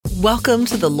Welcome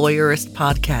to the Lawyerist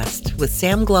Podcast with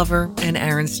Sam Glover and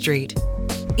Aaron Street.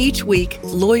 Each week,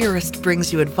 Lawyerist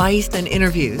brings you advice and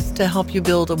interviews to help you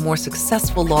build a more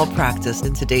successful law practice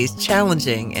in today's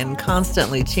challenging and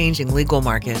constantly changing legal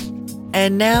market.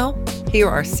 And now, here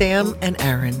are Sam and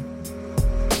Aaron.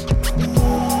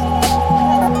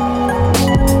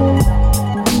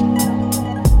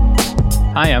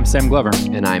 Hi, I'm Sam Glover.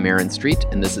 And I'm Aaron Street,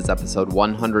 and this is episode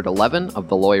 111 of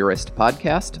the Lawyerist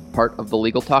Podcast, part of the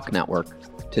Legal Talk Network.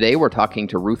 Today we're talking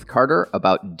to Ruth Carter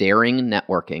about daring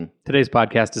networking. Today's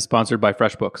podcast is sponsored by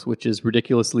FreshBooks, which is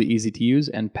ridiculously easy to use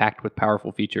and packed with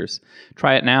powerful features.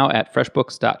 Try it now at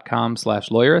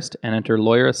freshbooks.com/lawyerist and enter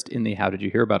Lawyerist in the How Did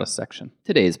You Hear About Us section.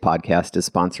 Today's podcast is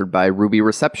sponsored by Ruby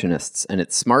Receptionists, and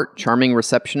it's smart, charming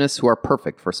receptionists who are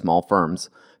perfect for small firms.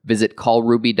 Visit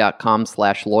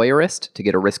callruby.com/lawyerist to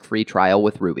get a risk-free trial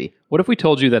with Ruby. What if we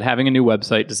told you that having a new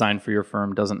website designed for your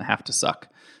firm doesn't have to suck?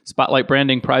 Spotlight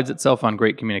Branding prides itself on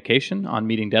great communication, on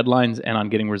meeting deadlines, and on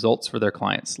getting results for their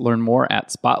clients. Learn more at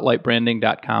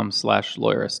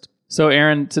spotlightbranding.com/lawyerist. So,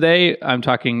 Aaron, today I'm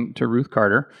talking to Ruth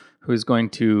Carter, who's going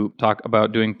to talk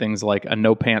about doing things like a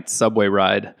no-pants subway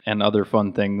ride and other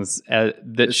fun things.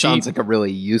 It sounds like a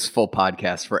really useful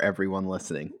podcast for everyone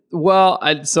listening. Well,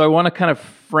 so I want to kind of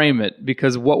frame it,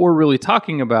 because what we're really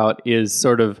talking about is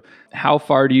sort of how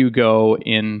far do you go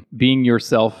in being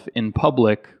yourself in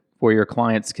public where your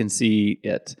clients can see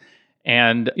it.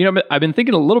 And, I've been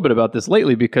thinking a little bit about this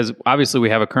lately because obviously we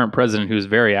have a current president who's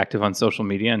very active on social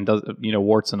media and does,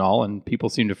 warts and all, and people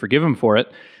seem to forgive him for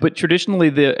it. But traditionally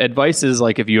the advice is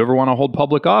like, if you ever want to hold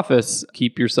public office,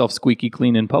 keep yourself squeaky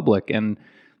clean in public. And,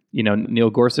 Neil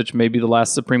Gorsuch may be the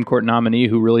last Supreme Court nominee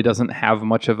who really doesn't have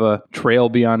much of a trail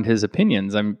beyond his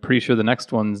opinions. I'm pretty sure the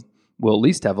next one will at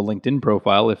least have a LinkedIn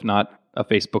profile, if not a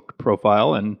Facebook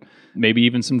profile, and maybe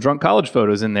even some drunk college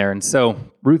photos in there. And so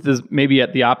Ruth is maybe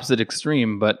at the opposite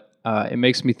extreme, but it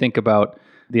makes me think about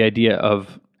the idea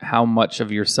of how much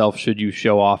of yourself should you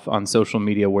show off on social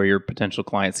media where your potential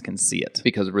clients can see it.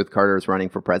 Because Ruth Carter is running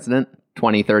for president,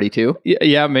 2032?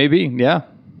 Yeah, maybe. Yeah.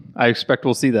 I expect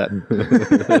we'll see that.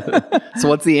 So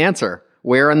what's the answer?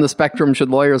 Where on the spectrum should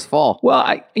lawyers fall? Well,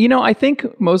 I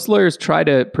think most lawyers try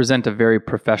to present a very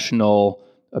professional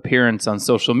appearance on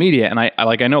social media. And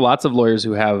I know lots of lawyers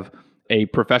who have a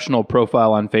professional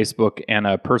profile on Facebook and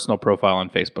a personal profile on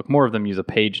Facebook. More of them use a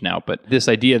page now, but this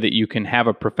idea that you can have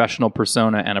a professional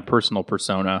persona and a personal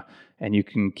persona and you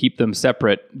can keep them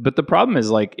separate. But the problem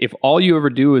is, like, if all you ever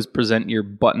do is present your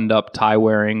buttoned up, tie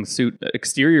wearing suit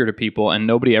exterior to people and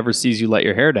nobody ever sees you let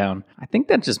your hair down, I think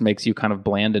that just makes you kind of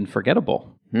bland and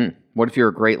forgettable. What if you're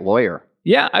a great lawyer?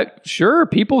 Yeah, sure.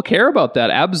 People care about that.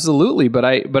 Absolutely. But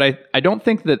I don't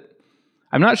think that,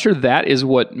 I'm not sure that is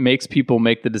what makes people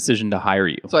make the decision to hire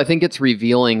you. So I think it's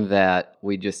revealing that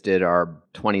we just did our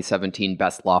 2017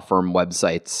 Best Law Firm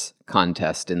Websites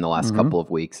contest in the last couple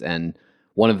of weeks. And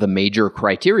one of the major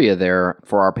criteria there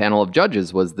for our panel of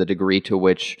judges was the degree to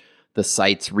which the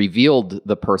sites revealed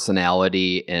the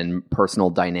personality and personal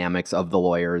dynamics of the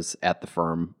lawyers at the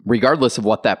firm, regardless of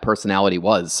what that personality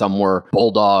was. Some were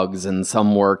bulldogs and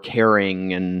some were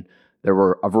caring, and there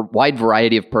were a wide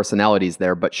variety of personalities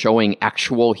there, but showing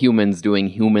actual humans doing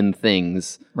human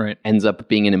things ends up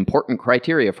being an important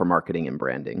criteria for marketing and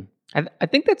branding. I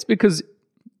think that's because,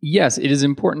 yes, it is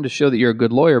important to show that you're a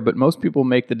good lawyer, but most people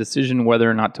make the decision whether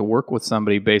or not to work with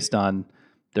somebody based on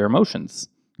their emotions.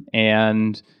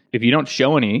 And if you don't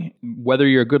show any, whether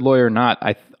you're a good lawyer or not,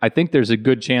 I think there's a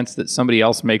good chance that somebody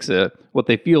else makes what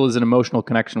they feel is an emotional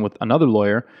connection with another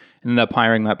lawyer and end up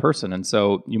hiring that person. And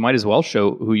so you might as well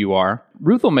show who you are.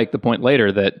 Ruth will make the point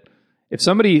later that if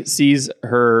somebody sees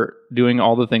her doing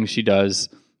all the things she does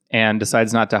and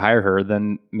decides not to hire her,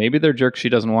 then maybe they're jerks she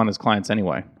doesn't want as clients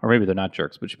anyway. Or maybe they're not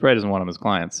jerks, but she probably doesn't want them as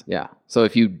clients. Yeah. So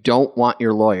if you don't want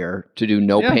your lawyer to do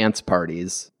no-pants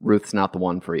parties, Ruth's not the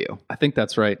one for you. I think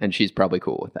that's right. And she's probably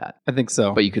cool with that. I think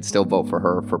so. But you could still vote for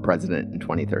her for president in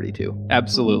 2032.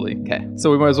 Absolutely. Okay.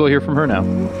 So we might as well hear from her now.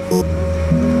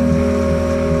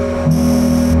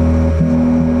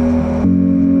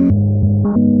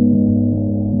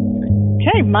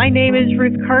 Okay, my name is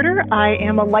Ruth Carter. I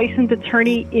am a licensed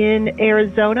attorney in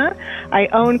Arizona. I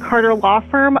own Carter Law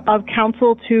Firm of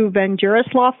counsel to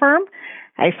Venjuris Law Firm.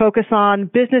 I focus on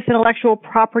business, intellectual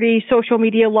property, social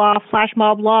media law, flash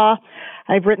mob law.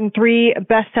 I've written 3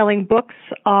 best-selling books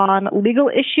on legal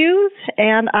issues,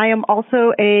 and I am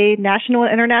also a national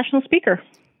and international speaker.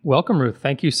 Welcome, Ruth.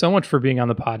 Thank you so much for being on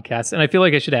the podcast. And I feel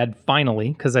like I should add finally,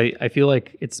 because I feel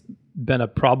like it's been a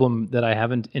problem that I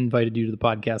haven't invited you to the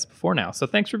podcast before now. So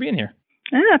thanks for being here.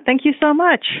 Thank you so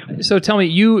much. So tell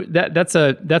me, that's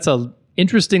a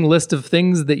interesting list of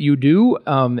things that you do.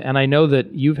 And I know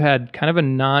that you've had kind of a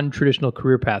non-traditional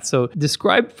career path. So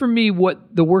describe for me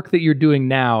what the work that you're doing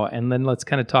now, and then let's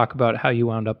kind of talk about how you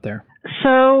wound up there.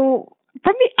 So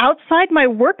from the outside, my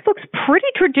work looks pretty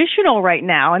traditional right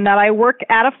now in that I work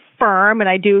at a firm and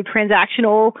I do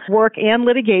transactional work and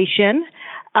litigation.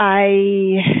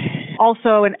 I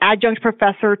also an adjunct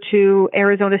professor to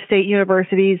Arizona State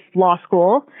University's law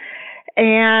school,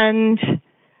 and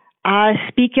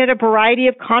speak at a variety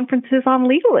of conferences on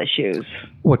legal issues.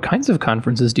 What kinds of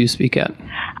conferences do you speak at?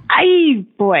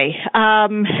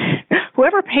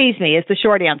 Whoever pays me is the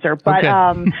short answer. But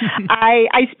okay.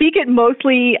 I speak at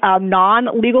mostly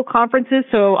non-legal conferences.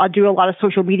 So I'll do a lot of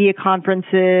social media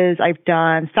conferences. I've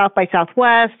done South by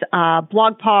Southwest,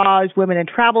 Blog Pause, Women in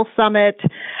Travel Summit,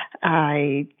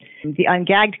 the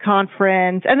Ungagged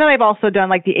conference, and then I've also done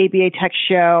like the ABA Tech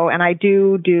Show, and I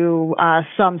do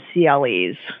some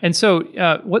CLEs. And so,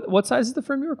 what size is the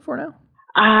firm you work for now?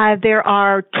 There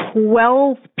are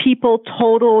 12 people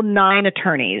total, 9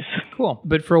 attorneys. Cool.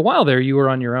 But for a while there, you were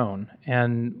on your own.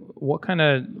 And what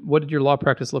did your law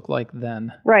practice look like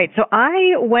then? Right. So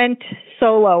I went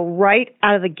solo right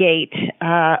out of the gate,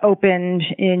 opened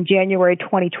in January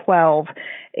 2012.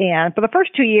 And for the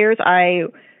first 2 years, I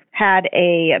had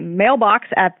a mailbox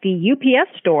at the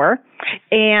UPS store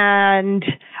and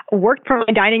worked from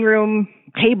my dining room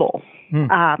table.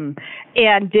 And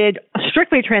did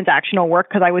strictly transactional work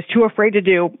because I was too afraid to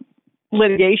do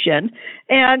litigation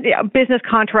and business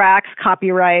contracts,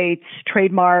 copyrights,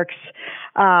 trademarks.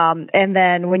 And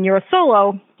then when you're a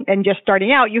solo and just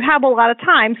starting out, you have a lot of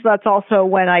time. So that's also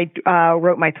when I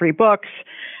wrote my 3 books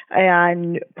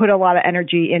and put a lot of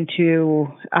energy into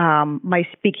my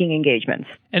speaking engagements.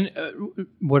 And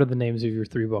what are the names of your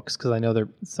 3 books? Because I know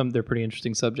they're pretty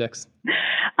interesting subjects.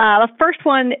 The first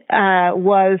one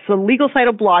was The Legal Side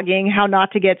of Blogging, How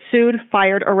Not to Get Sued,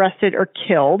 Fired, Arrested, or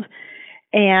Killed.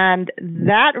 And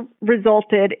that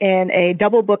resulted in a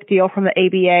double book deal from the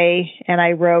ABA, and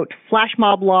I wrote Flash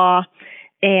Mob Law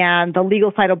and The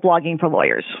Legal Side of Blogging for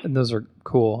Lawyers. And those are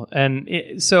cool. And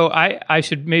so I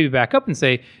should maybe back up and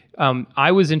say,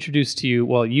 I was introduced to you,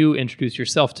 well, you introduced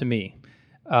yourself to me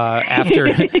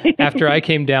after I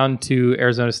came down to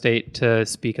Arizona State to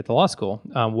speak at the law school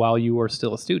while you were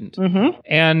still a student. Mm-hmm.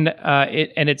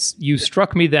 And you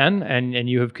struck me then, and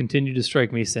you have continued to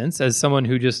strike me since, as someone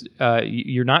who just,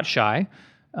 you're not shy,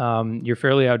 you're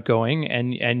fairly outgoing,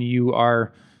 and you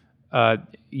are,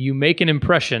 you make an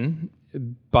impression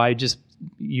by just,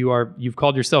 you've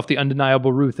called yourself the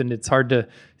undeniable Ruth, and it's hard to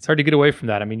get away from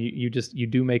that. I mean, you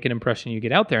do make an impression, you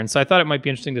get out there. And so I thought it might be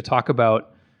interesting to talk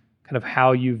about kind of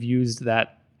how you've used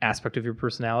that aspect of your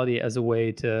personality as a way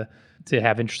to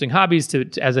have interesting hobbies, to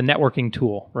as a networking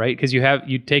tool, right? Because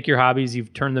you take your hobbies,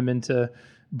 you've turned them into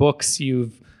books,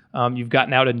 you've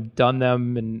gotten out and done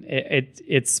them, and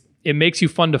it makes you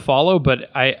fun to follow, but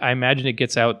I imagine it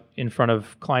gets out in front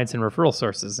of clients and referral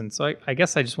sources. And so I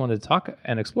guess I just wanted to talk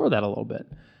and explore that a little bit.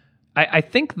 I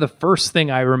think the first thing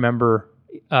I remember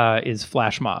is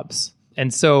flash mobs.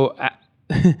 And so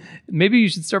maybe you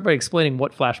should start by explaining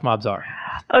what flash mobs are.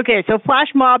 Okay, so flash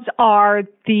mobs are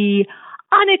the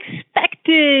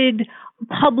unexpected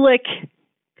public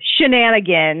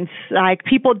shenanigans, like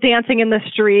people dancing in the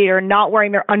street or not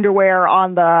wearing their underwear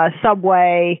on the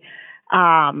subway,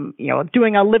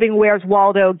 doing a Living Where's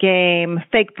Waldo game,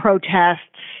 fake protests,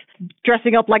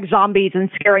 dressing up like zombies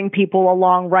and scaring people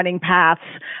along running paths.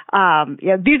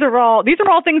 These are all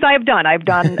things I have done. I've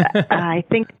done, I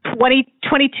think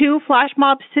 22 flash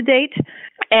mobs to date.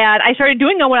 And I started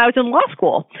doing them when I was in law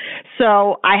school.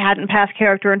 So I hadn't passed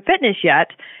character and fitness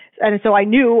yet. And so I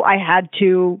knew I had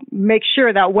to make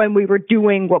sure that when we were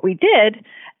doing what we did,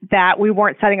 that we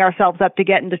weren't setting ourselves up to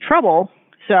get into trouble.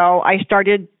 So I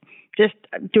started just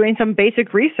doing some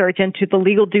basic research into the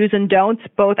legal do's and don'ts,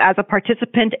 both as a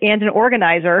participant and an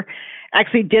organizer.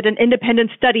 Actually did an independent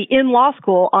study in law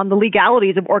school on the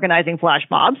legalities of organizing flash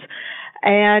mobs.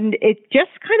 And it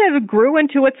just kind of grew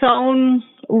into its own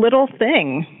little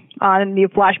thing on the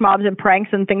flash mobs and pranks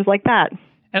and things like that.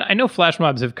 And I know flash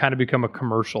mobs have kind of become a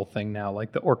commercial thing now.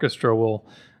 Like the orchestra will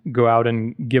go out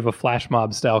and give a flash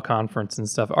mob style conference and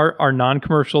stuff. Are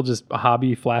non-commercial, just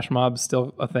hobby flash mobs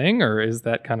still a thing, or is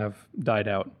that kind of died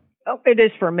out? Oh, it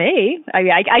is for me. I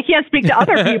mean, I can't speak to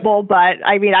other people, but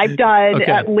I mean, I've done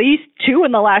at least 2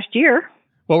 in the last year.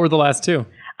 What were the last 2?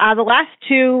 The last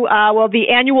 2, the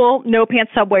annual No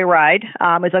Pants Subway Ride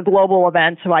is a global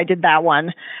event, so I did that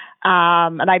one.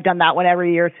 And I've done that one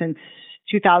every year since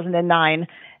 2009.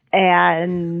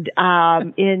 And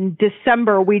in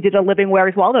December, we did a Living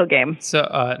Where's Waldo game.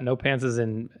 So no pants is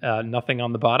in nothing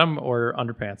on the bottom or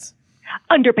underpants?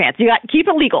 Underpants. You got keep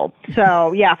it legal.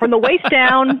 So yeah, from the waist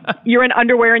down, you're in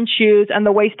underwear and shoes, and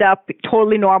the waist up,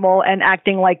 totally normal and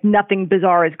acting like nothing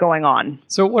bizarre is going on.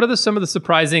 So what are some of the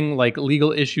surprising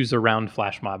legal issues around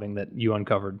flash mobbing that you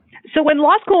uncovered? So in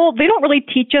law school, they don't really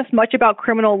teach us much about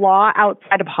criminal law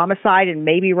outside of homicide and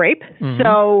maybe rape. Mm-hmm.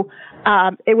 So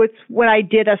it was when I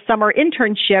did a summer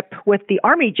internship with the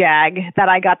Army JAG that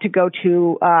I got to go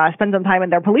to spend some time in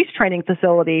their police training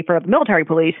facility for the military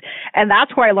police. And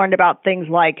that's where I learned about things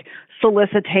like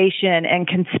solicitation and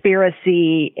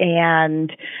conspiracy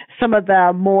and some of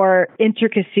the more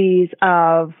intricacies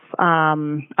of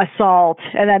assault.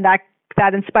 And then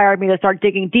that inspired me to start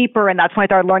digging deeper. And that's when I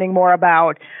started learning more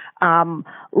about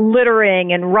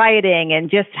littering and rioting and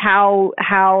just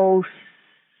how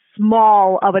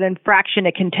small of an infraction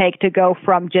it can take to go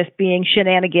from just being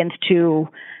shenanigans to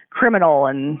criminal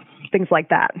and things like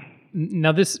that.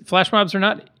 Now, this flash mobs are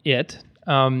not it.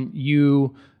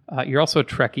 You're also a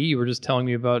Trekkie. You were just telling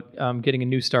me about getting a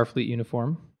new Starfleet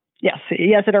uniform. Yes,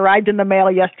 it arrived in the mail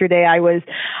yesterday. I was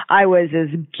as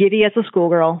giddy as a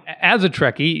schoolgirl. As a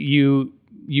Trekkie,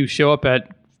 you show up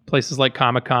at places like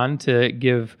Comic-Con to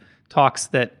give talks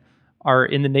that are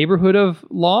in the neighborhood of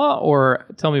law, or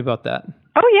tell me about that.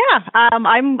 Oh yeah,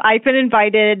 I've been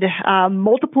invited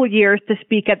multiple years to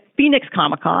speak at Phoenix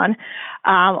Comic-Con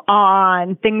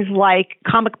on things like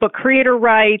comic book creator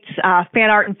rights, fan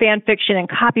art and fan fiction, and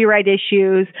copyright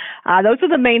issues. Those are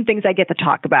the main things I get to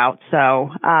talk about.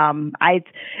 So Do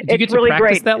you get to really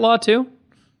practice great. that law too?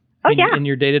 In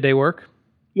your day-to-day work?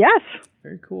 Yes.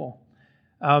 Very cool.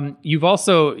 You're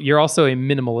also a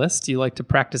minimalist. You like to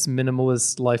practice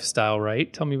minimalist lifestyle,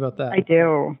 right? Tell me about that. I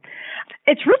do.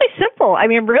 It's really simple. I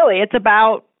mean, really, it's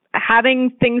about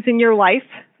having things in your life,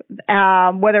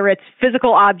 whether it's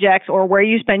physical objects or where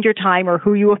you spend your time or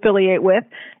who you affiliate with,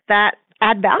 that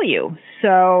add value.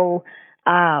 So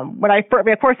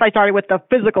of course, I started with the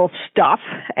physical stuff.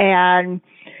 And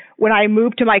when I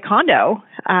moved to my condo,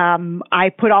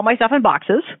 I put all my stuff in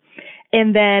boxes,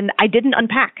 and then I didn't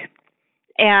unpack.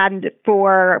 And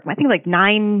for, I think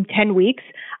 9-10 weeks,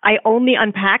 I only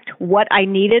unpacked what I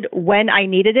needed when I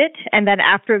needed it. And then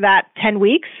after that 10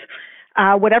 weeks,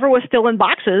 whatever was still in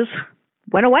boxes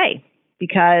went away.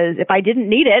 Because if I didn't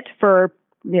need it for,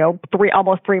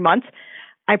 almost 3 months,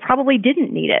 I probably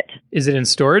didn't need it. Is it in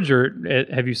storage, or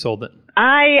have you sold it?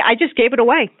 I just gave it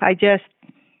away. I just,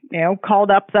 called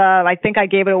up I think I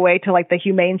gave it away to the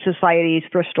Humane Society's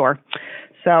thrift store.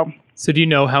 So do you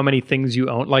know how many things you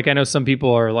own? I know some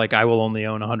people are I will only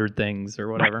own 100 things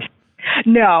or whatever.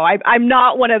 No, I'm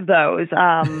not one of those.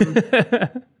 I'm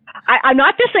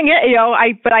not dissing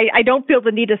it, but I don't feel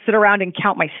the need to sit around and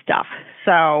count my stuff.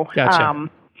 So, gotcha.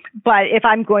 But if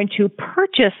I'm going to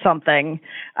purchase something,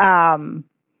 I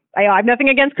have nothing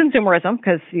against consumerism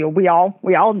because we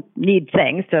all need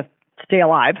things to stay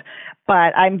alive.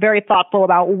 But I'm very thoughtful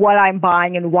about what I'm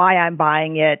buying and why I'm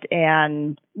buying it,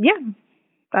 and yeah.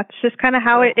 That's just kind of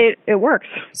how it works.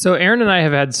 So Erin and I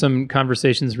have had some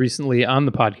conversations recently on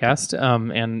the podcast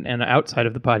and outside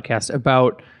of the podcast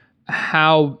about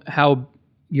how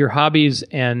your hobbies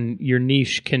and your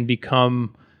niche can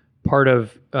become part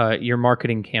of your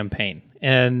marketing campaign.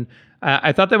 And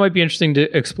I thought that might be interesting to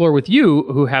explore with you,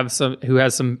 who has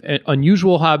some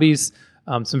unusual hobbies,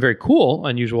 some very cool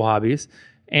unusual hobbies,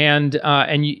 and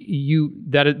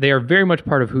they are very much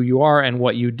part of who you are and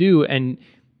what you do, and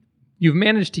you've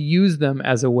managed to use them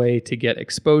as a way to get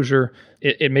exposure.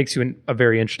 It makes you a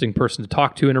very interesting person to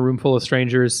talk to in a room full of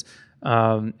strangers.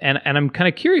 And I'm kind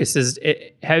of curious: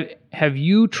 have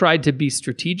you tried to be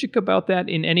strategic about that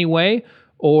in any way,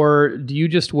 or do you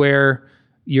just wear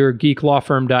your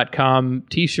geeklawfirm.com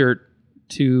T-shirt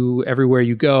to everywhere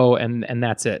you go, and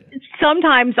that's it?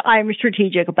 Sometimes I'm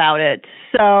strategic about it.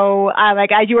 So,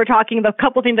 as you were talking, the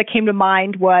couple things that came to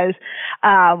mind was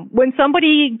when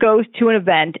somebody goes to an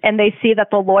event and they see that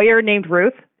the lawyer named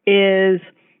Ruth is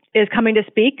coming to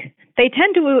speak, they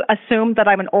tend to assume that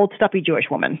I'm an old, stuffy Jewish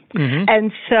woman. Mm-hmm.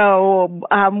 And so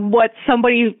what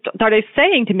somebody started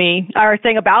saying to me, or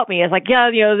saying about me, is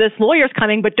this lawyer's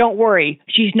coming, but don't worry,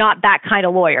 she's not that kind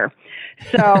of lawyer.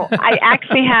 So I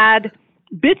actually had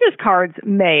business cards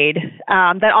made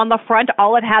that on the front,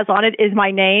 all it has on it is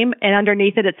my name, and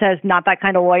underneath it says "not that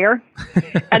kind of lawyer,"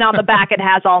 and on the back it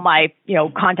has all my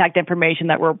contact information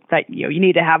that you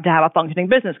need to have a functioning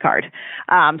business card.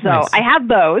 Nice. I have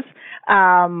those.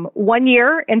 1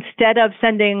 year, instead of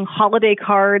sending holiday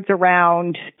cards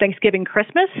around Thanksgiving,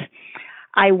 Christmas,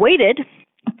 I waited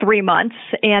 3 months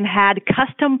and had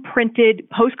custom printed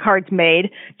postcards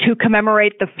made to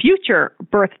commemorate the future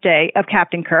birthday of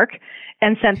Captain Kirk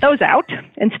and sent those out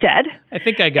instead. I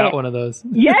think I got one of those.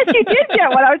 Yes, you did get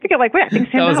one. I was thinking, like, wait, I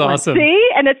think Sam that was got awesome. One. See,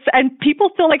 and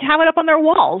people still like have it up on their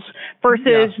walls.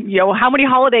 Versus, how many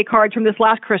holiday cards from this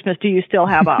last Christmas do you still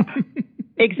have up?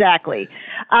 Exactly.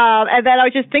 And then I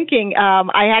was just thinking,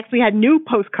 I actually had new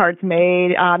postcards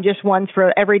made, just ones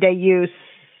for everyday use,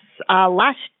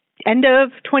 end of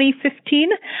 2015.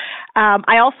 One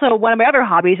of my other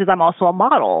hobbies is I'm also a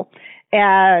model.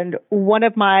 And one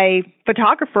of my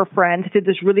photographer friends did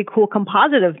this really cool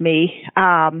composite of me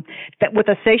that with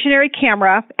a stationary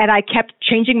camera, and I kept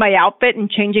changing my outfit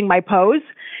and changing my pose.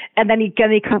 And then he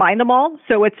combined them all.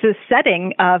 So it's a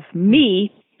setting of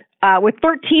me with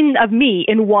 13 of me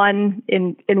in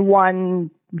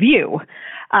one view.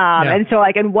 And so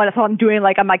so I'm doing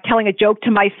I'm telling a joke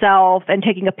to myself and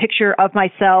taking a picture of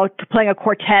myself, playing a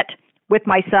quartet with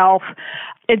myself.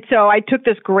 And so I took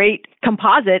this great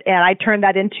composite and I turned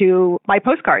that into my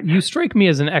postcard. You strike me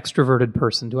as an extroverted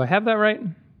person. Do I have that right?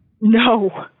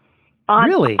 No.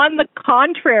 Really? On the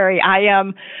contrary, I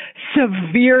am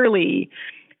severely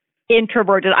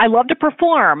introverted. I love to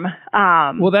perform.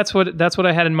 Well, that's what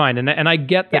I had in mind. And I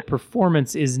get that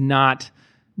performance is not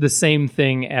the same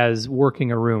thing as working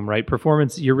a room, right?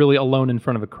 Performance, you're really alone in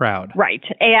front of a crowd. Right.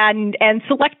 And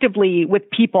selectively with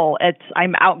people,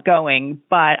 I'm outgoing.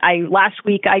 But last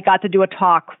week I got to do a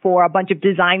talk for a bunch of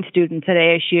design students at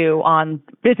ASU on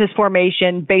business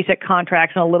formation, basic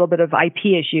contracts, and a little bit of IP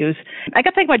issues. I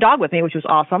got to take my dog with me, which was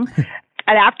awesome.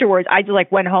 And afterwards, I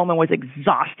just went home and was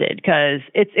exhausted because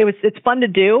it's fun to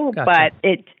do, but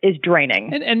it is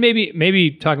draining. And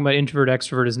maybe talking about introvert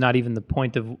extrovert is not even the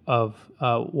point of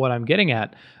what I'm getting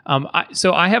at.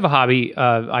 So I have a hobby.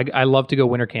 I love to go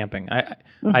winter camping.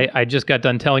 I just got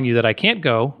done telling you that I can't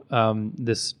go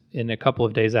this in a couple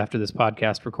of days after this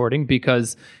podcast recording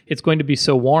because it's going to be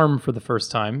so warm for the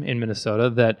first time in Minnesota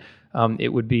that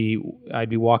I'd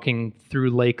be walking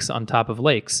through lakes on top of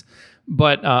lakes.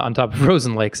 But on top of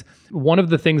frozen lakes. One of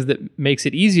the things that makes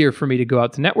it easier for me to go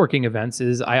out to networking events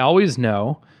is I always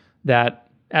know that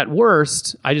at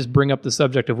worst, I just bring up the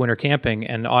subject of winter camping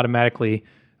and automatically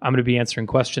I'm going to be answering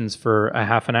questions for a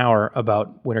half an hour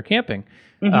about winter camping.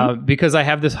 Because I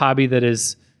have this hobby that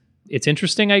it's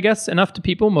interesting, I guess, enough to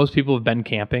people. Most people have been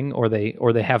camping or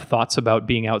they have thoughts about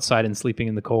being outside and sleeping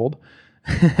in the cold.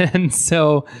 And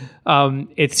so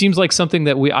it seems like something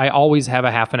that I always have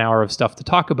a half an hour of stuff to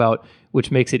talk about, which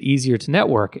makes it easier to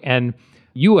network. And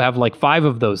you have 5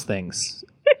 of those things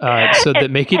so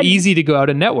that make it easy to go out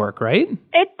and network, right?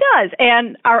 It does.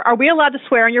 And are we allowed to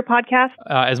swear on your podcast?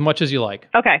 As much as you like.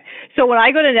 Okay. So when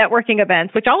I go to networking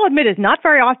events, which I'll admit is not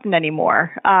very often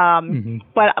anymore,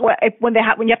 but when you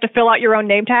have to fill out your own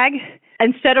name tag,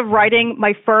 instead of writing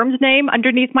my firm's name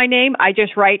underneath my name, I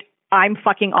just write I'm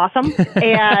fucking awesome.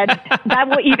 And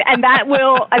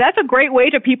that's a great way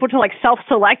to people to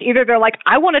self-select. Either they're like,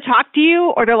 I want to talk to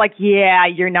you, or they're like, yeah,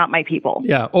 you're not my people.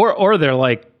 Yeah. Or they're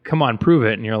like, come on, prove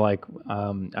it. And you're like,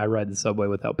 I ride the subway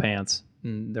without pants.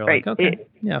 And they're like, okay,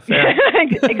 yeah, fair.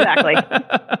 Exactly.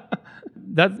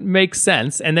 That makes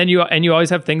sense. And then you always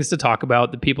have things to talk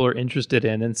about that people are interested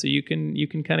in. And so you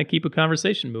can kind of keep a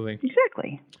conversation moving.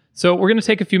 Exactly. So we're going to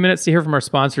take a few minutes to hear from our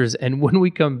sponsors. And when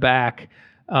we come back,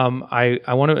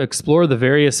 I want to explore the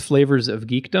various flavors of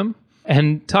geekdom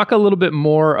and talk a little bit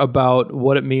more about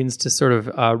what it means to sort of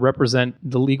represent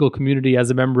the legal community as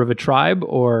a member of a tribe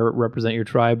or represent your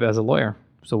tribe as a lawyer.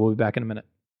 So we'll be back in a minute.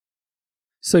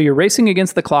 So you're racing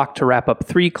against the clock to wrap up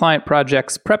 3 client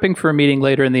projects, prepping for a meeting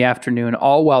later in the afternoon,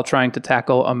 all while trying to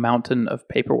tackle a mountain of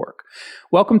paperwork.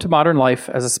 Welcome to modern life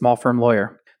as a small firm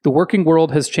lawyer. The working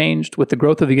world has changed. With the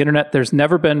growth of the internet, there's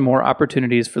never been more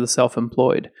opportunities for the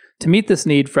self-employed. To meet this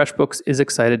need, FreshBooks is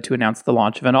excited to announce the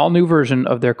launch of an all-new version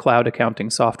of their cloud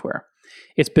accounting software.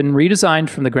 It's been redesigned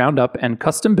from the ground up and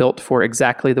custom built for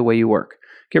exactly the way you work.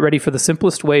 Get ready for the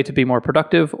simplest way to be more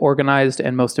productive, organized,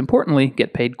 and most importantly,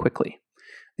 get paid quickly.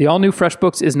 The all-new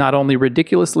FreshBooks is not only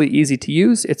ridiculously easy to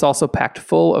use, it's also packed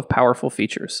full of powerful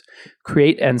features.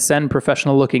 Create and send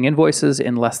professional-looking invoices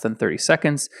in less than 30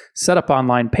 seconds, set up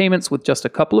online payments with just a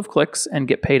couple of clicks, and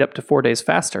get paid up to 4 days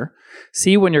faster.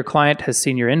 See when your client has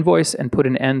seen your invoice and put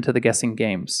an end to the guessing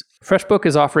games. FreshBooks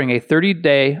is offering a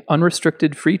 30-day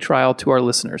unrestricted free trial to our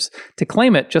listeners. To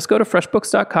claim it, just go to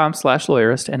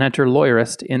freshbooks.com/lawyerist and enter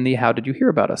lawyerist in the How Did You Hear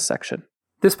About Us section.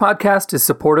 This podcast is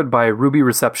supported by Ruby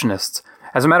Receptionists.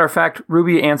 As a matter of fact,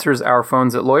 Ruby answers our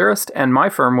phones at Lawyerist, and my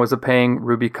firm was a paying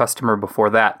Ruby customer before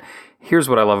that. Here's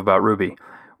what I love about Ruby.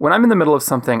 When I'm in the middle of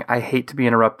something, I hate to be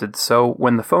interrupted, so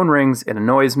when the phone rings, it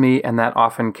annoys me, and that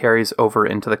often carries over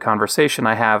into the conversation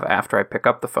I have after I pick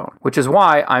up the phone, which is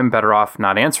why I'm better off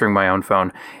not answering my own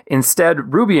phone.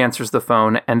 Instead, Ruby answers the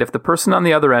phone, and if the person on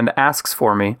the other end asks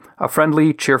for me, a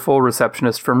friendly, cheerful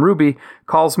receptionist from Ruby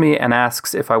calls me and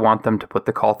asks if I want them to put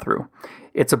the call through.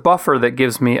 It's a buffer that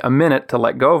gives me a minute to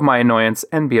let go of my annoyance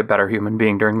and be a better human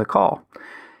being during the call.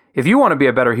 If you want to be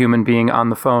a better human being on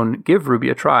the phone, give Ruby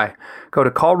a try. Go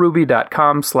to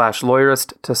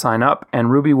callruby.com/lawyerist to sign up, and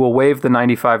Ruby will waive the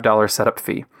 $95 setup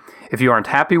fee. If you aren't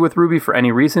happy with Ruby for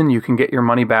any reason, you can get your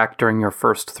money back during your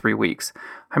first 3 weeks.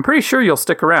 I'm pretty sure you'll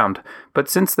stick around, but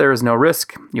since there is no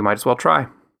risk, you might as well try.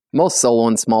 Most solo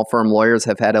and small firm lawyers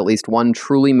have had at least one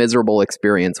truly miserable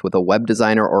experience with a web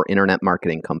designer or internet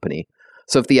marketing company.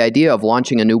 So if the idea of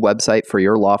launching a new website for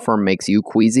your law firm makes you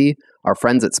queasy, our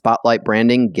friends at Spotlight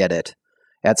Branding get it.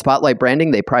 At Spotlight Branding,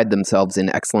 they pride themselves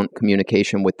in excellent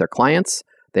communication with their clients.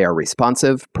 They are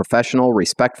responsive, professional,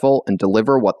 respectful, and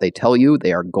deliver what they tell you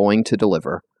they are going to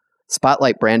deliver.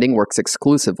 Spotlight Branding works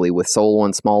exclusively with solo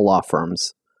and small law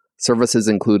firms. Services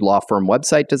include law firm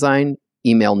website design,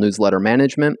 email newsletter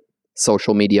management,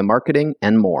 social media marketing,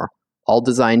 and more, all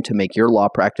designed to make your law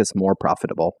practice more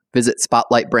profitable. Visit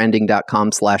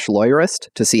spotlightbranding.com/lawyerist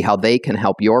to see how they can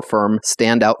help your firm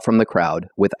stand out from the crowd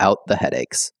without the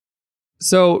headaches.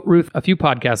 So, Ruth, a few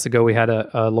podcasts ago, we had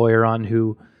a lawyer on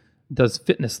who does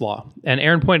fitness law. And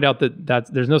Aaron pointed out that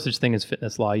there's no such thing as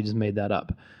fitness law. You just made that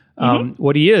up.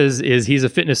 What he is he's a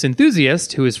fitness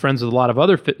enthusiast who is friends with a lot of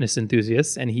other fitness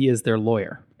enthusiasts, and he is their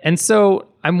lawyer. And so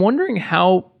I'm wondering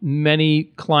how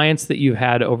many clients that you've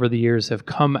had over the years have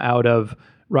come out of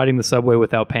riding the subway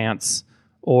without pants,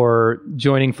 or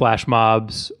joining flash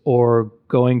mobs, or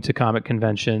going to comic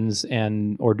conventions,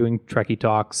 or doing Trekkie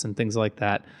talks and things like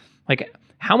that. Like,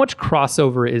 how much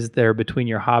crossover is there between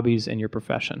your hobbies and your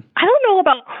profession? I don't know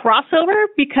about crossover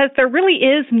because there really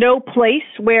is no place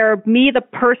where me, the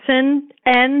person,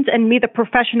 ends and me, the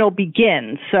professional,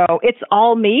 begins. So it's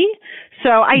all me. So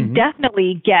I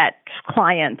definitely get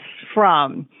clients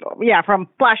from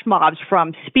flash mobs,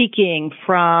 from speaking,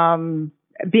 from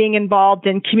being involved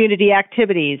in community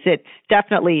activities. It's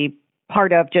definitely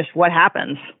part of just what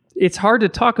happens. It's hard to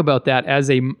talk about that as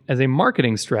a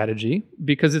marketing strategy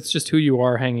because it's just who you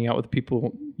are, hanging out with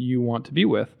people you want to be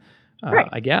with. Right.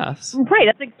 I guess. Right.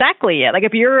 That's exactly it. Like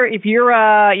if you're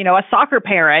a soccer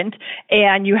parent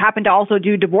and you happen to also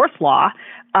do divorce law,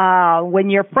 when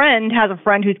your friend has a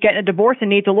friend who's getting a divorce and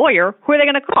needs a lawyer, who are they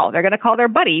going to call? They're going to call their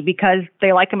buddy because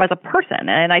they like him as a person.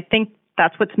 And I think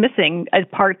that's what's missing as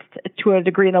part to a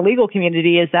degree in the legal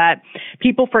community is that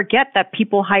people forget that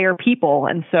people hire people.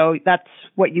 And so that's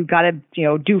what you got to,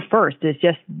 do first is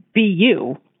just be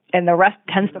you, and the rest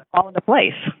tends to fall into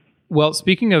place. Well,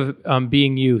 speaking of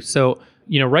being you, so,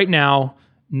 right now,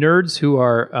 nerds who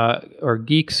are, or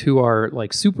geeks who are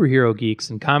like superhero geeks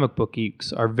and comic book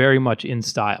geeks are very much in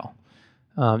style.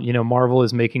 Marvel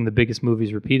is making the biggest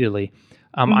movies repeatedly.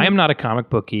 I am not a comic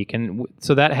book geek, and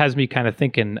so that has me kind of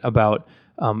thinking about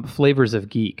flavors of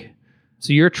geek.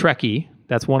 So you're a Trekkie.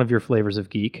 That's one of your flavors of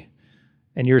geek.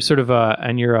 And you're sort of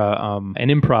an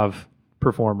improv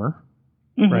performer,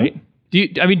 right? Do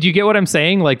you get what I'm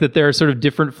saying? Like that there are sort of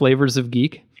different flavors of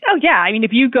geek? Oh, yeah. I mean,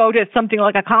 if you go to something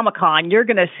like a Comic-Con, you're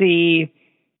going to see,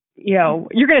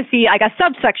 like a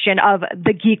subsection of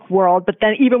the geek world. But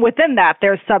then even within that,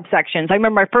 there's subsections. I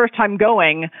remember my first time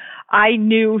going, I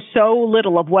knew so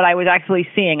little of what I was actually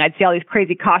seeing. I'd see all these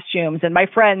crazy costumes, and my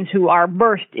friends who are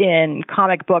versed in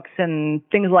comic books and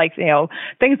things like,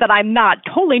 things that I'm not,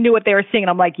 totally knew what they were seeing. And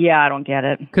I'm like, yeah, I don't get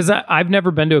it. Because I've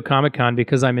never been to a Comic-Con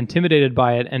because I'm intimidated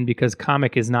by it, and because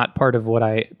comic is not part of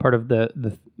my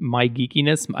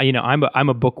geekiness. I'm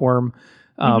a bookworm.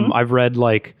 I've read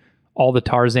like all the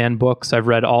Tarzan books. I've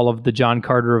read all of the John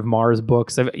Carter of Mars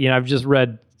books. I've just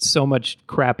read so much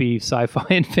crappy sci-fi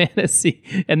and fantasy,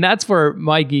 and that's where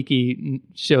my geeky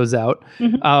shows out.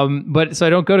 But so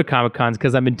I don't go to Comic Cons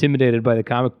because I'm intimidated by the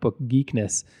comic book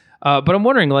geekness. But I'm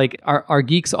wondering, like, are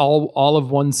geeks all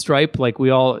of one stripe? Like we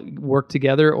all work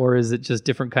together, or is it just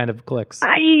different kind of cliques?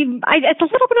 It's a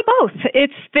little bit of both.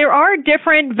 There are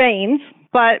different veins,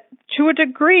 but to a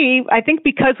degree, I think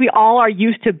because we all are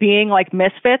used to being like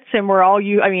misfits, and we're all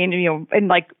in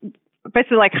like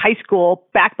basically like high school,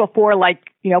 back before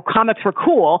comics were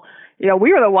cool.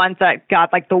 We were the ones that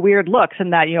got like the weird looks,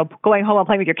 and that, going home and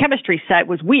playing with your chemistry set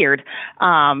was weird,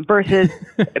 versus,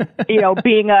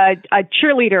 being a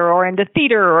cheerleader or into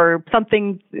theater or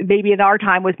something maybe in our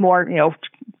time was more,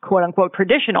 quote unquote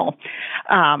traditional.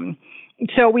 I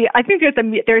think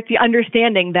there's the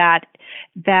understanding that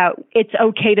that it's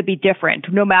okay to be different,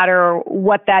 no matter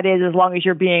what that is, as long as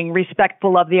you're being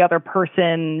respectful of the other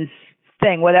person's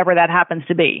thing, whatever that happens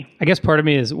to be. I guess part of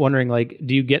me is wondering, like,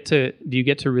 do you get to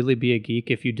really be a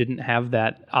geek if you didn't have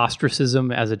that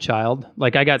ostracism as a child?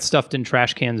 Like, I got stuffed in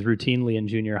trash cans routinely in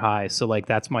junior high, so like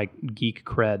that's my geek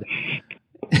cred.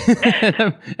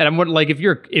 And I'm like, if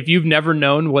you've never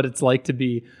known what it's like to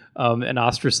be an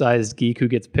ostracized geek who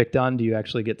gets picked on, do you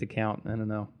actually get to count? I don't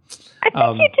know. I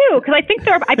think you do,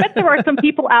 because I bet there are some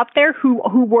people out there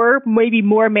who were maybe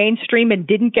more mainstream and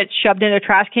didn't get shoved into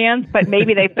trash cans, but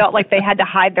maybe they felt like they had to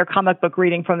hide their comic book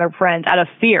reading from their friends out of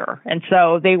fear, and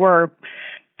so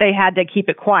they had to keep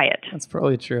it quiet. That's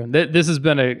probably true. This has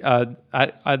been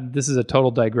this is a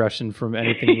total digression from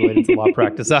anything related to law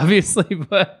practice, obviously,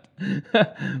 but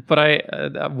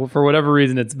I for whatever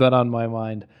reason it's been on my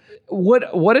mind.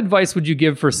 What advice would you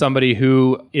give for somebody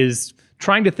who is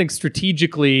trying to think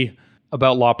strategically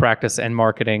about law practice and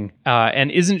marketing and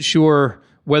isn't sure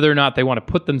whether or not they want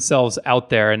to put themselves out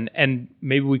there, and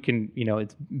maybe we can,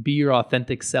 it's be your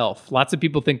authentic self. Lots of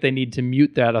people think they need to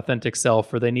mute that authentic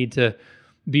self, or they need to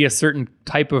be a certain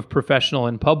type of professional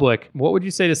in public. What would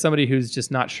you say to somebody who's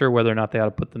just not sure whether or not they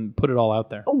ought to put it all out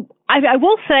there? I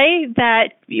will say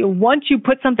that once you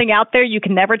put something out there, you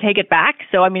can never take it back.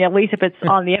 So, I mean, at least if it's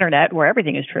on the internet where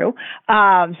everything is true.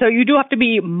 So you do have to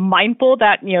be mindful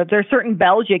that, there are certain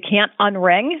bells you can't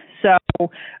unring. So,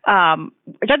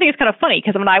 which I think is kind of funny,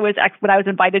 because when I was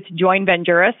invited to join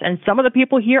Venjuris, and some of the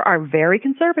people here are very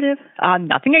conservative,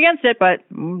 nothing against it, but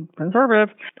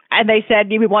conservative. And they said,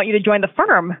 we want you to join the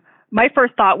firm. My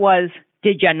first thought was,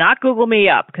 did you not Google me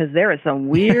up? Because there is some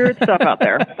weird stuff out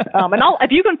there. And if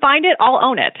you can find it, I'll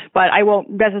own it. But I won't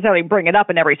necessarily bring it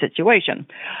up in every situation.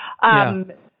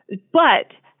 But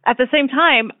at the same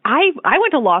time, I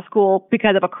went to law school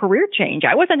because of a career change.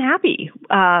 I wasn't happy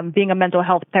being a mental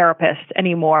health therapist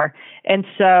anymore. And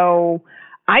so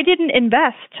I didn't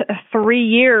invest 3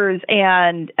 years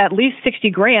and at least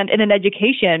 $60,000 in an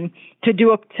education to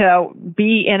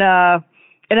be in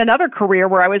another career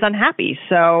where I was unhappy.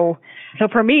 So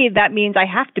for me, that means I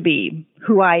have to be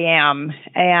who I am.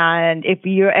 And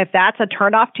if that's a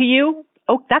turnoff to you,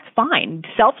 that's fine.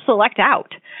 Self-select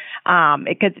out.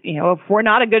 Because, if we're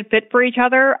not a good fit for each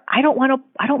other, I don't want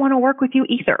to work with you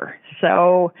either.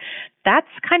 So that's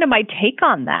kind of my take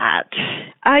on that.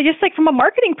 Just like from a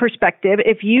marketing perspective,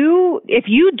 if you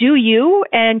do you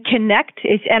and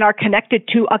are connected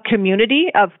to a community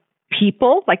of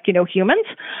people, like, humans.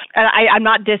 And I'm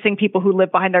not dissing people who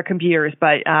live behind their computers,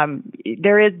 but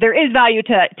there is value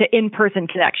to in-person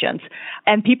connections.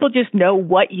 And people just know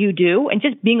what you do. And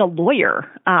just being a lawyer,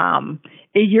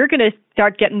 you're going to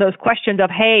start getting those questions of,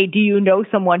 hey, do you know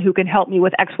someone who can help me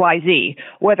with XYZ?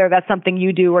 Whether that's something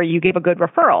you do or you gave a good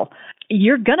referral.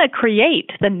 You're going to create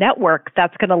the network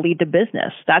that's going to lead to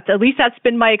business. That's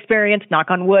been my experience, knock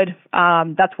on wood.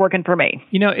 That's working for me.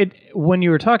 When you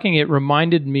were talking, it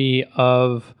reminded me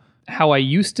of how I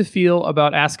used to feel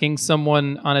about asking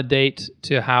someone on a date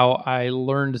to how I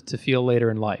learned to feel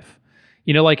later in life.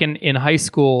 Like in high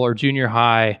school or junior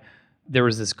high, there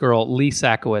was this girl, Lee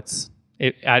Sakowitz.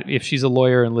 If she's a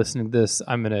lawyer and listening to this,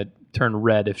 I'm going to turn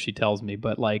red if she tells me.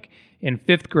 But like in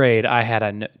 5th grade, I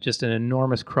had just an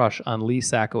enormous crush on Lee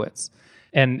Sakowitz.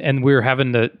 And we were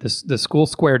having the school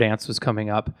square dance was coming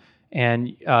up.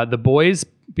 And the boys,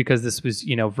 because this was,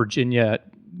 Virginia,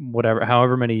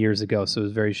 however many years ago, so it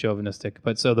was very chauvinistic.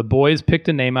 But so the boys picked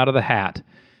a name out of the hat,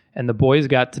 and the boys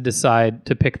got to decide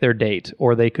to pick their date,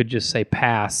 or they could just say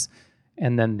pass,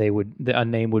 and then a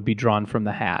name would be drawn from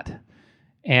the hat.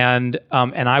 And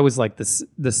I was like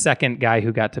the second guy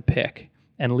who got to pick,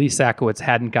 and Lee Sakowitz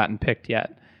hadn't gotten picked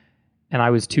yet. And I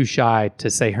was too shy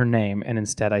to say her name, and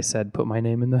instead I said, put my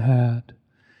name in the hat.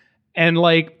 And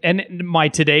my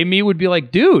today me would be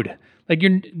like, dude, like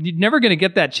you're never going to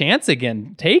get that chance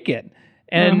again. Take it.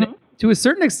 And to a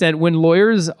certain extent, when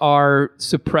lawyers are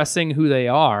suppressing who they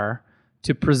are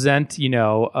to present,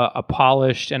 a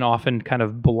polished and often kind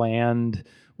of bland,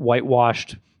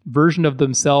 whitewashed version of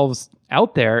themselves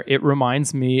out there, it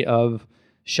reminds me of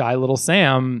shy little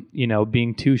Sam,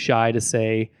 being too shy to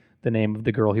say the name of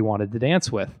the girl he wanted to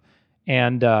dance with.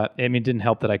 And it didn't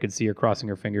help that I could see her crossing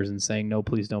her fingers and saying, no,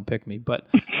 please don't pick me. But,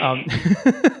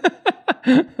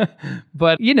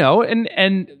 but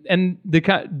and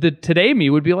the today me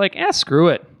would be like, screw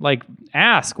it. Like,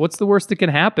 ask, what's the worst that can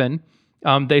happen?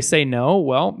 They say no,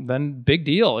 well, then big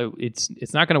deal.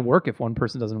 It's not going to work if one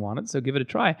person doesn't want it, so give it a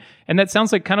try. And that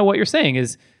sounds like kind of what you're saying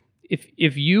is,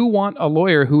 if you want a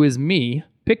lawyer who is me,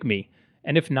 pick me.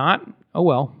 And if not, oh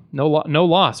well, no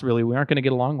loss, really. We aren't going to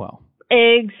get along well.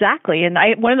 Exactly. And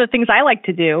one of the things I like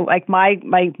to do, like my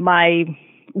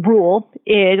rule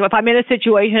is if I'm in a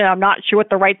situation and I'm not sure what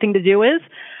the right thing to do is,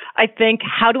 I think,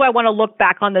 how do I want to look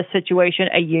back on this situation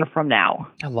a year from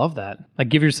now? I love that. Like,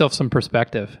 give yourself some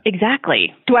perspective.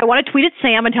 Exactly. Do I want to tweet at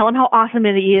Sam and tell him how awesome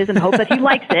he is and hope that he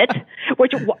likes it?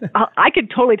 Which I could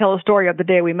totally tell a story of the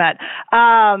day we met.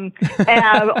 Or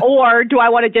do I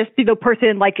want to just be the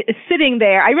person like sitting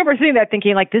there? I remember sitting there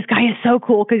thinking like, this guy is so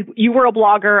cool because you were a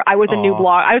blogger. I was a new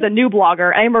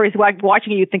blogger. I remember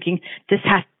watching you thinking,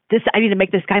 I need to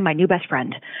make this guy my new best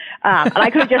friend. And I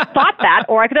could have just thought that,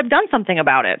 or I could have done something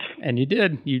about it. And you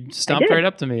did. You stomped right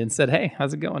up to me and said, "Hey,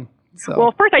 how's it going?" So.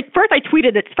 Well, first I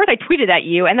tweeted it. First I tweeted at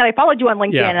you, and then I followed you on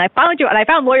LinkedIn, and I followed you, and I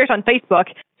found Lawyers on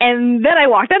Facebook, and then I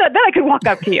could walk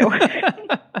up to you.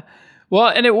 Well,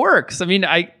 and it works. I mean,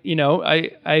 I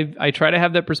try to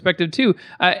have that perspective too.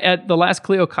 At the last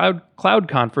Clio Cloud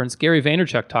conference, Gary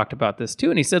Vaynerchuk talked about this too,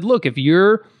 and he said, "Look, if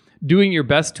you're doing your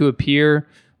best to appear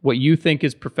what you think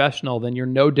is professional, then you're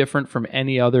no different from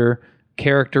any other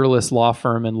characterless law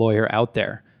firm and lawyer out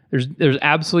there. There's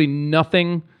absolutely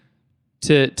nothing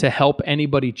to help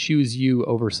anybody choose you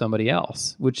over somebody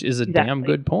else," which is a damn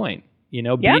good point.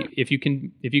 If you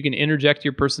can interject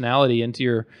your personality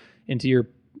into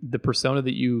the persona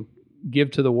that you give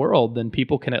to the world, then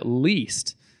people can at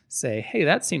least say, "Hey,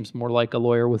 that seems more like a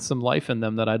lawyer with some life in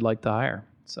them that I'd like to hire."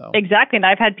 So exactly, and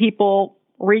I've had people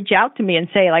reach out to me and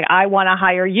say, like, "I want to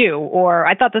hire you," or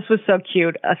 "I thought this was so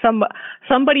cute."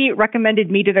 Somebody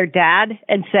recommended me to their dad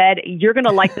and said, "You're going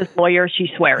to like this lawyer.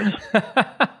 She swears."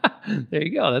 There you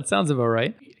go. That sounds about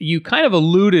right. You kind of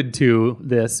alluded to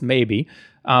this, maybe.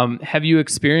 Have you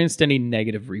experienced any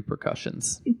negative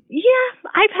repercussions? Yeah,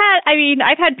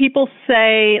 I've had people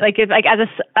say,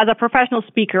 as a professional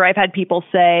speaker, I've had people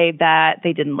say that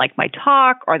they didn't like my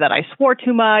talk or that I swore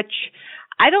too much.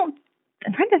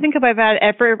 I'm trying to think if I've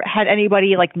ever had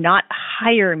anybody like not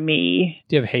hire me.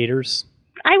 Do you have haters?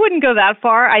 I wouldn't go that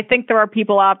far. I think there are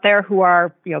people out there who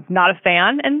are, not a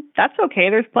fan, and that's okay.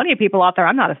 There's plenty of people out there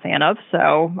I'm not a fan of.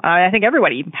 So I think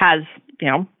everybody has,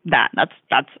 that.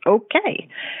 That's okay.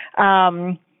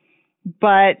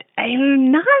 But I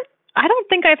don't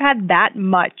think I've had that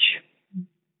much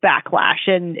backlash.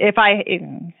 And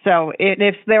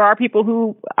if there are people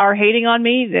who are hating on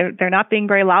me, they're not being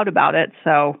very loud about it.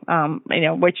 So,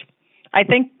 which I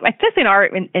think, just in our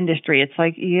industry, it's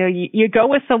like, you go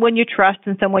with someone you trust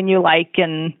and someone you like,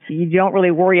 and you don't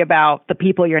really worry about the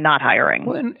people you're not hiring.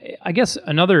 Well, and I guess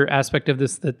another aspect of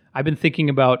this that I've been thinking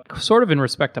about sort of in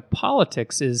respect to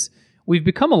politics is we've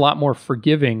become a lot more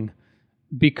forgiving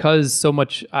because so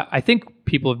much, I think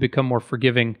people have become more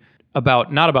forgiving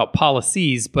not about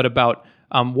policies, but about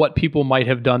what people might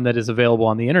have done that is available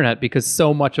on the internet, because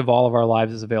so much of all of our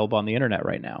lives is available on the internet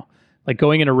right now. Like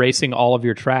going and erasing all of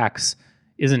your tracks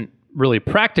isn't really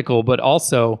practical, but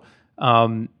also,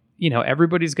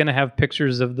 everybody's going to have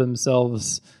pictures of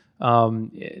themselves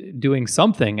doing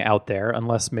something out there,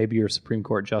 unless maybe you're a Supreme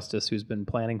Court justice who's been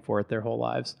planning for it their whole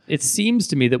lives. It seems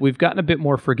to me that we've gotten a bit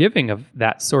more forgiving of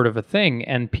that sort of a thing,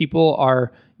 and people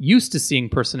are used to seeing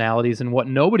personalities, and what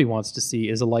nobody wants to see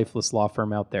is a lifeless law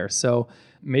firm out there. So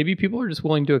maybe people are just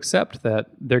willing to accept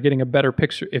that they're getting a better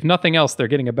picture. If nothing else, they're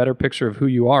getting a better picture of who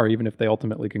you are, even if they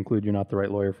ultimately conclude you're not the right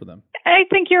lawyer for them. I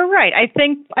think you're right. I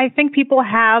think people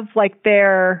have like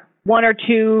their one or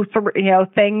two,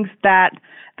 things that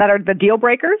are the deal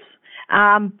breakers,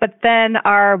 but then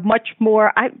are much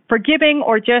more forgiving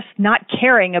or just not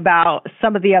caring about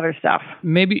some of the other stuff.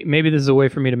 Maybe this is a way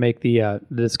for me to make the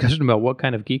discussion about what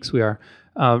kind of geeks we are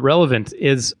relevant.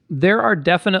 Is there are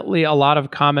definitely a lot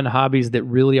of common hobbies that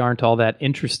really aren't all that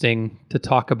interesting to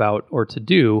talk about or to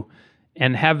do,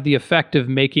 and have the effect of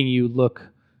making you look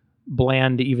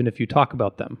bland even if you talk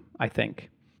about them, I think.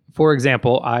 For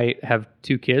example, I have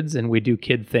 2 kids and we do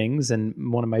kid things.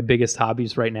 And one of my biggest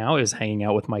hobbies right now is hanging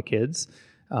out with my kids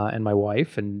and my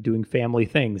wife and doing family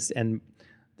things. And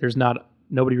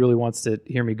nobody really wants to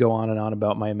hear me go on and on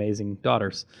about my amazing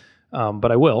daughters. But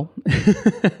I will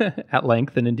at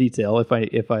length and in detail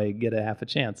if I get half a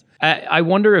chance. I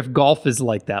wonder if golf is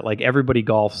like that. Like everybody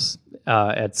golfs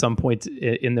at some point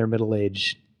in their middle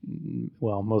age.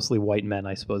 Well, mostly white men,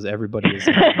 I suppose. Everybody is.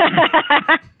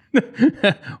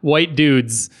 White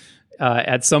dudes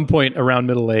at some point around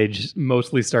middle age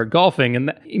mostly start golfing,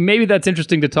 and maybe that's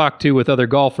interesting to talk to with other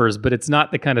golfers, but it's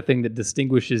not the kind of thing that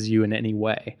distinguishes you in any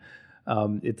way.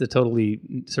 It's a totally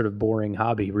sort of boring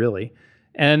hobby, really.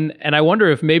 And I wonder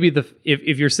if maybe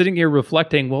if you're sitting here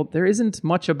reflecting, well, there isn't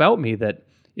much about me that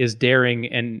is daring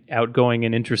and outgoing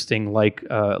and interesting like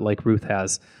Ruth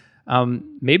has.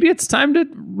 maybe it's time to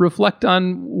reflect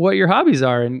on what your hobbies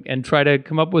are and try to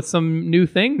come up with some new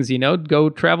things, go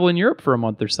travel in Europe for a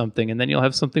month or something, and then you'll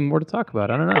have something more to talk about.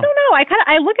 I don't know.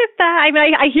 I look at that. I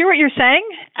mean, I hear what you're saying,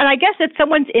 and I guess if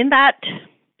someone's in that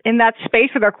space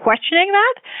where they're questioning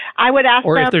that, I would ask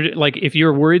them. Or if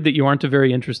you're worried that you aren't a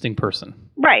very interesting person.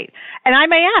 Right. And I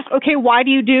may ask, okay, why do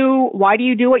you do what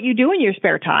you do in your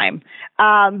spare time?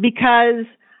 Because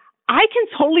I can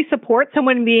totally support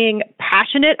someone being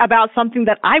passionate about something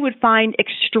that I would find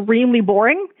extremely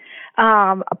boring.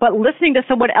 But listening to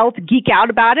someone else geek out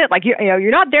about it, like,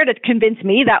 you're not there to convince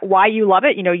me that why you love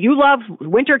it. You love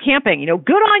winter camping,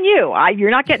 good on you.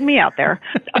 You're not getting me out there,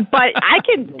 but I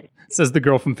can. Says the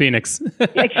girl from Phoenix.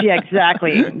 Yeah,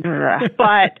 exactly.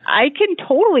 But I can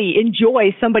totally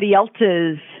enjoy somebody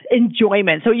else's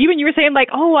enjoyment. So even you were saying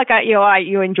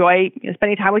you enjoy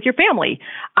spending time with your family.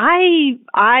 I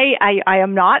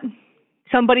am not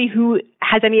somebody who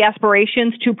has any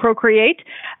aspirations to procreate.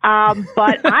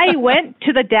 But I went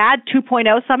to the Dad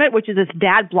 2.0 Summit, which is this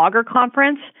dad blogger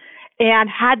conference, and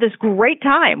had this great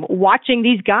time watching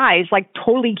these guys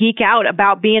totally geek out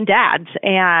about being dads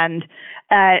and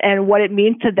what it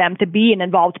means to them to be an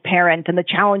involved parent and the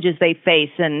challenges they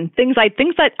face and things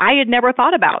that I had never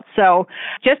thought about. So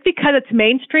just because it's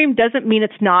mainstream doesn't mean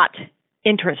it's not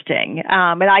interesting.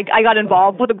 And I got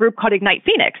involved with a group called Ignite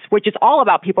Phoenix, which is all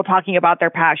about people talking about their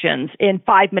passions in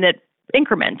 5-minute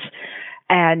increments,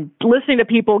 and listening to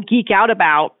people geek out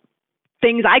about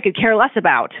things I could care less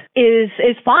about is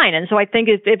fine. And so I think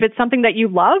if it's something that you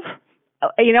love,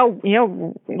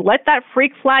 let that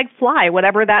freak flag fly,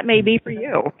 whatever that may be for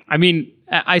you. I mean,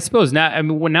 I suppose now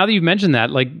that you've mentioned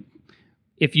that,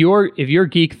 if your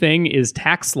geek thing is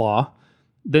tax law,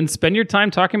 then spend your time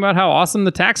talking about how awesome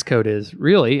the tax code is.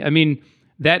 Really, I mean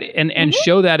that, and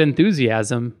show that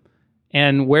enthusiasm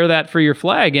and wear that for your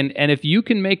flag. And if you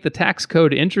can make the tax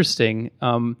code interesting,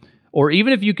 or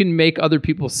even if you can make other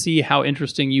people see how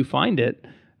interesting you find it.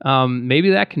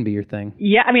 Maybe that can be your thing.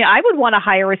 Yeah, I mean, I would want to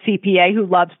hire a CPA who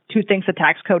thinks the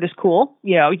tax code is cool.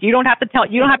 You don't have to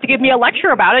give me a lecture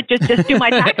about it. Just do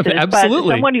my taxes. Absolutely.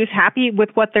 But someone who's happy with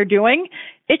what they're doing,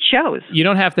 it shows. You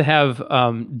don't have to have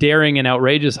daring and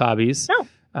outrageous hobbies. No.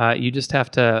 You just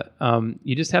have to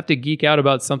geek out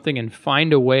about something and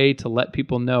find a way to let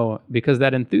people know, because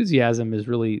that enthusiasm is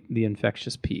really the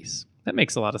infectious piece. That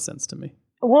makes a lot of sense to me.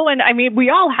 Well, and I mean, we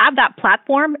all have that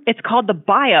platform. It's called the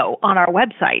bio on our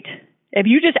website. If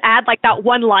you just add that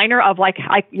one-liner of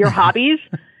your hobbies,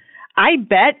 I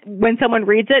bet when someone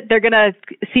reads it, they're going to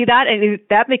see that, and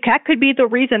that could be the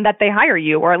reason that they hire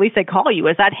you, or at least they call you,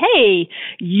 is that, hey,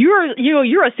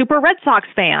 you're a super Red Sox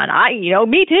fan.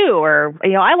 Me too, or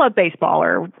I love baseball,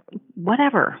 or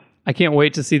whatever. I can't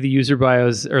wait to see the user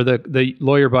bios or the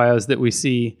lawyer bios that we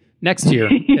see next year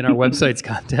in our website's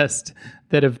contest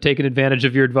that have taken advantage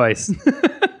of your advice.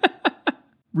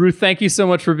 Ruth, thank you so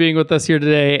much for being with us here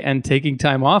today and taking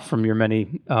time off from your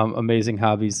many amazing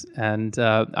hobbies. And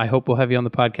I hope we'll have you on the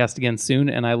podcast again soon.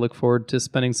 And I look forward to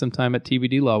spending some time at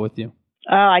TBD Law with you.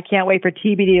 Oh, I can't wait for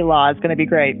TBD Law. It's going to be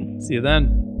great. See you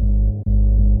then.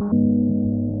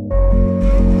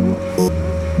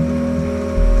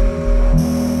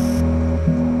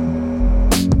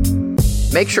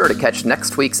 Make sure to catch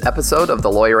next week's episode of the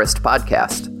Lawyerist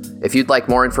Podcast. If you'd like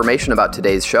more information about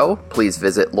today's show, please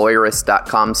visit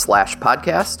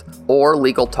lawyerist.com/podcast or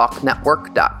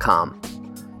LegalTalkNetwork.com.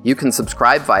 You can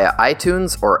subscribe via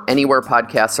iTunes or anywhere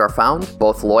podcasts are found.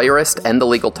 Both Lawyerist and the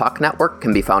Legal Talk Network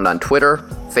can be found on Twitter,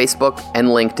 Facebook, and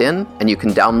LinkedIn, and you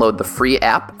can download the free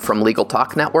app from Legal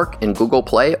Talk Network in Google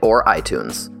Play or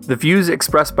iTunes. The views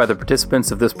expressed by the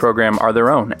participants of this program are their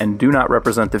own and do not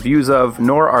represent the views of,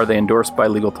 nor are they endorsed by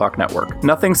Legal Talk Network.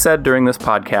 Nothing said during this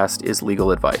podcast is legal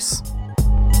advice.